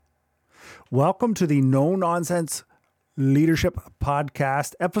Welcome to the No Nonsense Leadership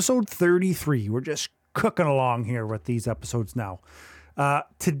Podcast, episode 33. We're just cooking along here with these episodes now.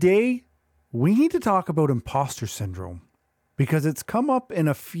 Today, we need to talk about imposter syndrome because it's come up in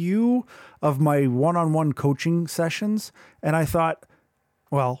a few of my one-on-one coaching sessions. And I thought,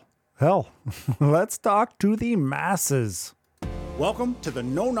 well, hell, let's talk to the masses. Welcome to the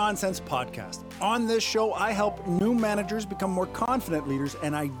No Nonsense Podcast. On this show, I help new managers become more confident leaders,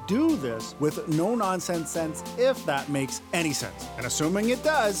 and I do this with no nonsense sense, if that makes any sense. And assuming it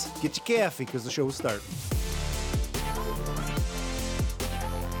does, get your coffee because the show is starting.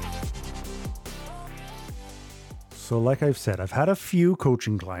 So like I've said, I've had a few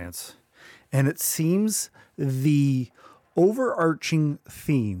coaching clients, and it seems the overarching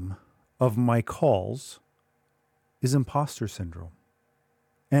theme of my calls is imposter syndrome.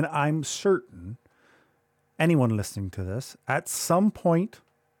 And I'm certain anyone listening to this, at some point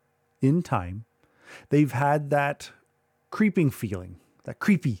in time, they've had that creeping feeling, that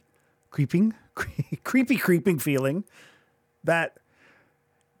creepy feeling that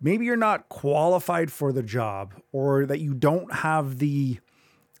maybe you're not qualified for the job, or that you don't have the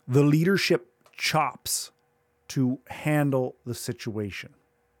leadership chops to handle the situation.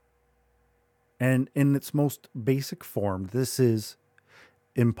 And in its most basic form, this is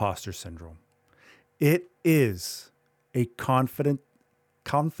imposter syndrome. It is a confidence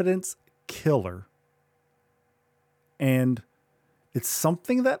killer. And it's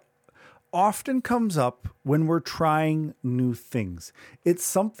something that often comes up when we're trying new things. It's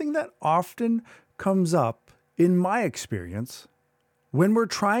something that often comes up, in my experience, when we're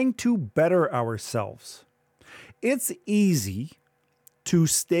trying to better ourselves. It's easy to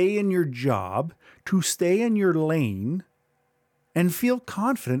stay in your job, to stay in your lane, and feel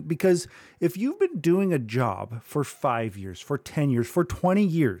confident, because if you've been doing a job for 5 years, for 10 years, for 20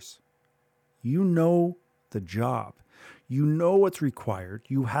 years, you know the job. You know what's required.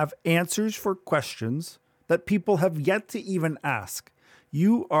 You have answers for questions that people have yet to even ask.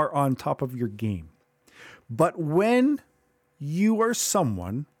 You are on top of your game. But when you are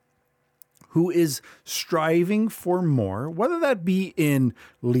someone who is striving for more, whether that be in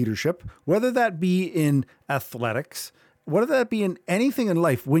leadership, whether that be in athletics, whether that be in anything in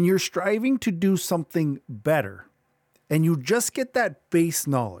life, when you're striving to do something better and you just get that base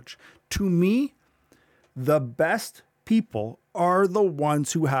knowledge, to me, the best people are the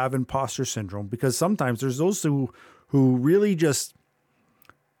ones who have imposter syndrome, because sometimes there's those who really just,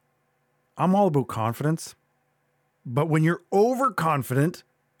 I'm all about confidence, but when you're overconfident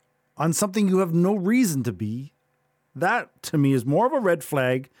on something you have no reason to be, that to me is more of a red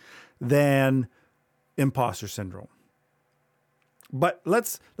flag than imposter syndrome. But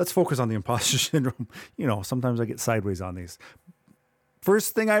let's focus on the imposter syndrome. You know, sometimes I get sideways on these.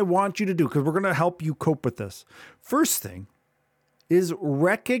 First thing I want you to do, because we're going to help you cope with this. First thing is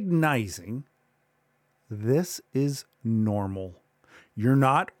recognizing this is normal. You're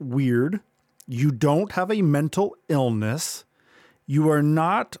not weird. You don't have a mental illness. You are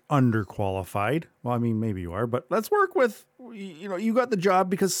not underqualified. Well, I mean, maybe you are, but let's work with, you got the job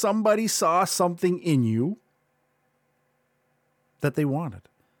because somebody saw something in you that they wanted,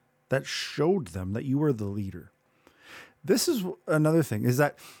 that showed them that you were the leader. This is another thing, is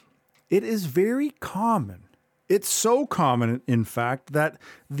that it is very common. It's so common, in fact, that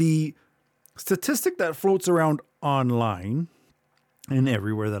the statistic that floats around online and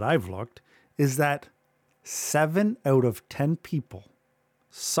everywhere that I've looked is that 7 out of 10 people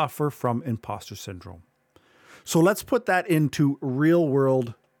suffer from imposter syndrome. So let's put that into real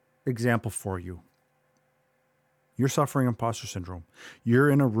world example for you. You're suffering imposter syndrome.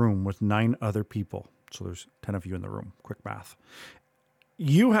 You're in a room with 9 other people. So there's 10 of you in the room. Quick math.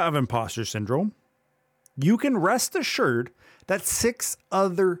 You have imposter syndrome. You can rest assured that 6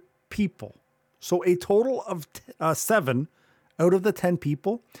 other people, so a total of 7 out of the 10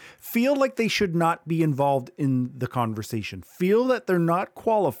 people, feel like they should not be involved in the conversation, feel that they're not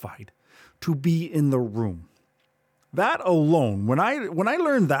qualified to be in the room. That alone, when I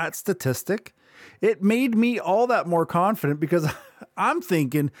learned that statistic, it made me all that more confident, because I'm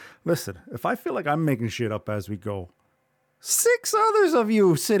thinking, listen, if I feel like I'm making shit up as we go, 6 others of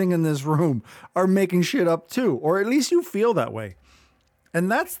you sitting in this room are making shit up too, or at least you feel that way.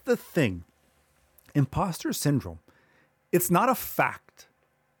 And that's the thing. Imposter syndrome. It's not a fact.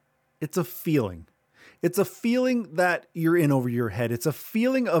 It's a feeling. It's a feeling that you're in over your head. It's a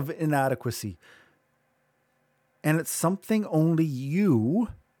feeling of inadequacy. And it's something only you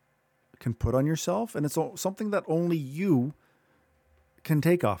can put on yourself. And it's something that only you can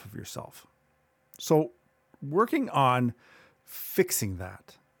take off of yourself. So working on fixing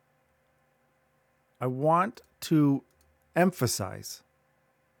that I want to emphasize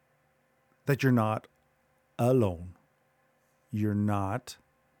that you're not alone. You're not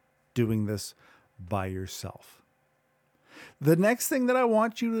doing this by yourself. The next thing that I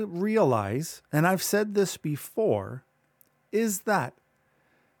want you to realize, and I've said this before, is that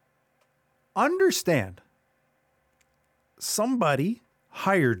understand somebody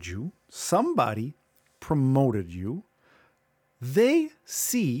hired you, somebody promoted you. They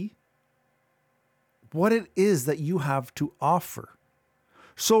see what it is that you have to offer.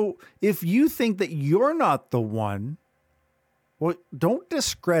 So if you think that you're not the one, well, don't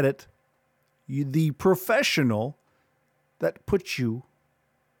discredit the professional that puts you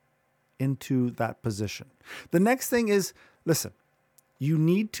into that position. The next thing is, listen, you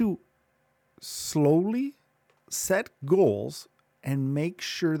need to slowly set goals and make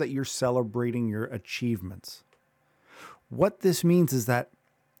sure that you're celebrating your achievements. What this means is that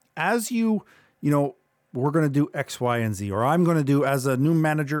as we're going to do X, Y, and Z, or I'm going to do, as a new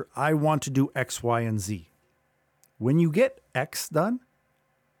manager, I want to do X, Y, and Z. When you get X done,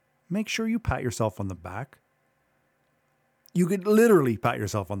 make sure you pat yourself on the back. You could literally pat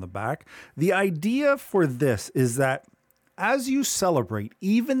yourself on the back. The idea for this is that as you celebrate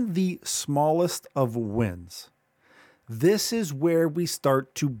even the smallest of wins, this is where we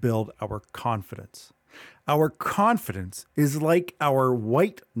start to build our confidence. Our confidence is like our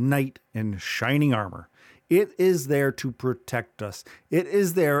white knight in shining armor. It is there to protect us. It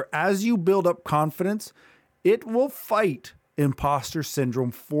is there as you build up confidence. It will fight imposter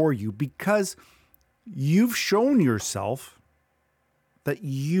syndrome for you because you've shown yourself that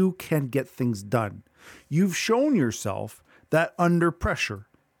you can get things done. You've shown yourself that under pressure,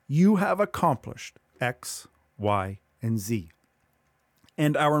 you have accomplished X, Y, and Z.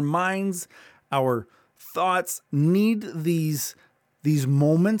 And our minds, our thoughts need these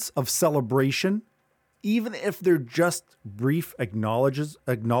moments of celebration, even if they're just brief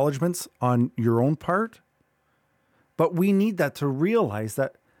acknowledgements on your own part. But we need that to realize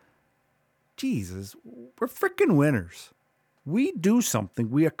that, Jesus, we're freaking winners. We do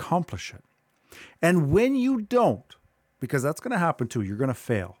something, we accomplish it. And when you don't, because that's going to happen too, you're going to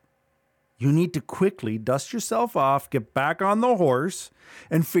fail. You need to quickly dust yourself off, get back on the horse,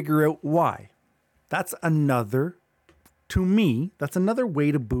 and figure out why. That's another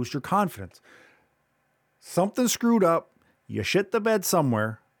way to boost your confidence. Something screwed up, you shit the bed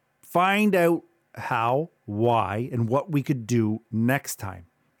somewhere, find out how, why, and what we could do next time.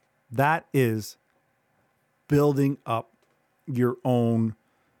 That is building up your own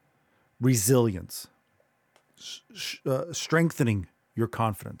resilience, strengthening your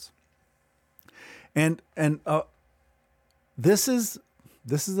confidence. And this is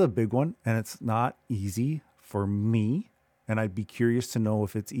a big one, and it's not easy for me, and I'd be curious to know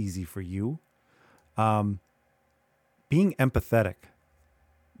if it's easy for you. Being empathetic,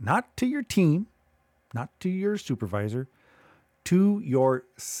 not to your team, not to your supervisor, to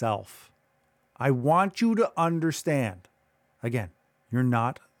yourself. I want you to understand, again, you're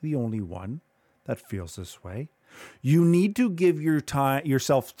not the only one that feels this way. You need to give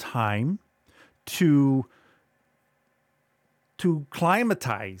yourself time to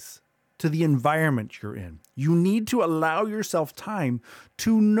climatize to the environment you're in. You need to allow yourself time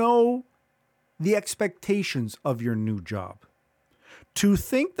to know the expectations of your new job. To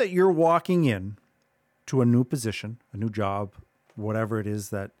think that you're walking in to a new position, a new job, whatever it is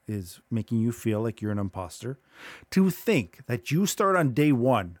that is making you feel like you're an imposter, to think that you start on day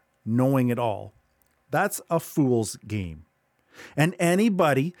one knowing it all, that's a fool's game. And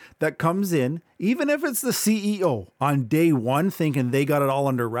anybody that comes in, even if it's the CEO, on day one thinking they got it all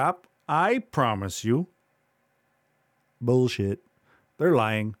under wrap, I promise you, bullshit. They're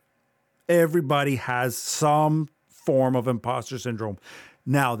lying. Everybody has some form of imposter syndrome.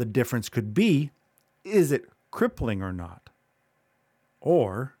 Now, the difference could be, is it crippling or not?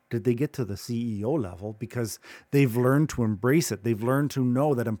 Or did they get to the CEO level because they've learned to embrace it? They've learned to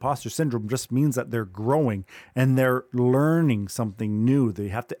know that imposter syndrome just means that they're growing and they're learning something new. They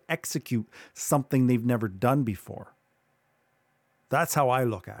have to execute something they've never done before. That's how I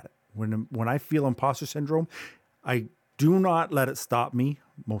look at it. When I feel imposter syndrome, I do not let it stop me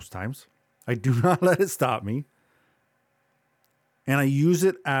most times. I do not let it stop me. And I use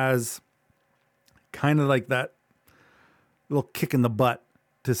it as kind of like that little kick in the butt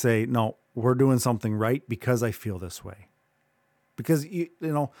to say, no, we're doing something right because I feel this way. Because,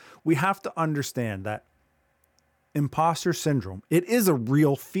 we have to understand that imposter syndrome, it is a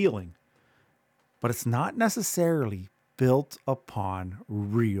real feeling, but it's not necessarily built upon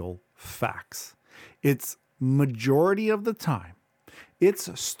real facts. It's majority of the time,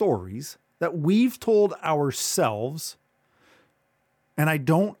 it's stories that we've told ourselves, and I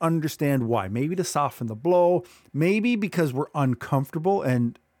don't understand why. Maybe to soften the blow, maybe because we're uncomfortable,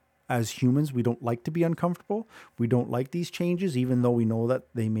 and as humans, we don't like to be uncomfortable. We don't like these changes, even though we know that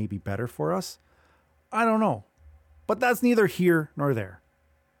they may be better for us. I don't know. But that's neither here nor there.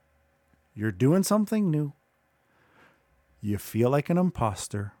 You're doing something new. You feel like an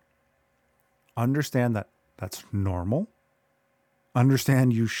imposter. Understand that that's normal.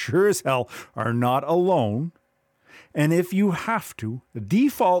 Understand you sure as hell are not alone. And if you have to,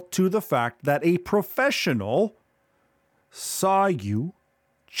 default to the fact that a professional saw you,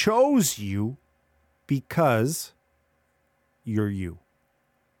 chose you because you're you.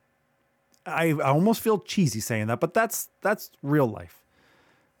 I almost feel cheesy saying that, but that's real life.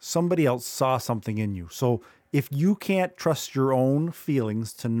 Somebody else saw something in you. So if you can't trust your own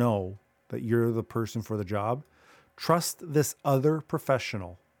feelings to know that you're the person for the job, trust this other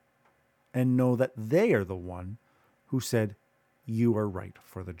professional and know that they are the one who said you are right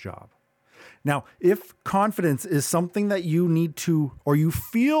for the job. Now, if confidence is something that you need to, or you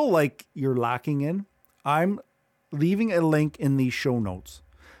feel like you're lacking in, I'm leaving a link in the show notes.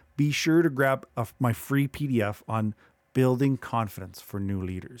 Be sure to grab my free PDF on building confidence for new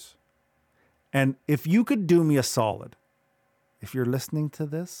leaders. And if you could do me a solid, if you're listening to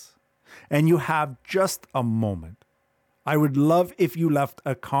this and you have just a moment, I would love if you left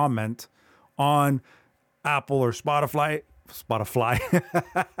a comment on Apple or Spotify.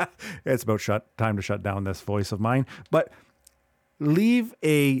 It's about time to shut down this voice of mine. But leave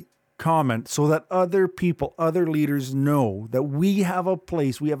a comment so that other people, other leaders know that we have a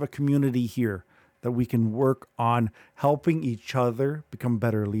place, we have a community here that we can work on helping each other become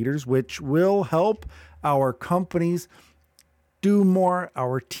better leaders, which will help our companies do more,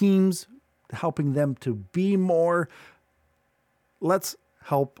 our teams, helping them to be more. Let's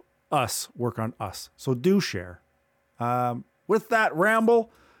help us work on us. So do share. With that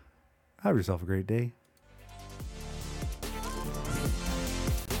ramble, have yourself a great day.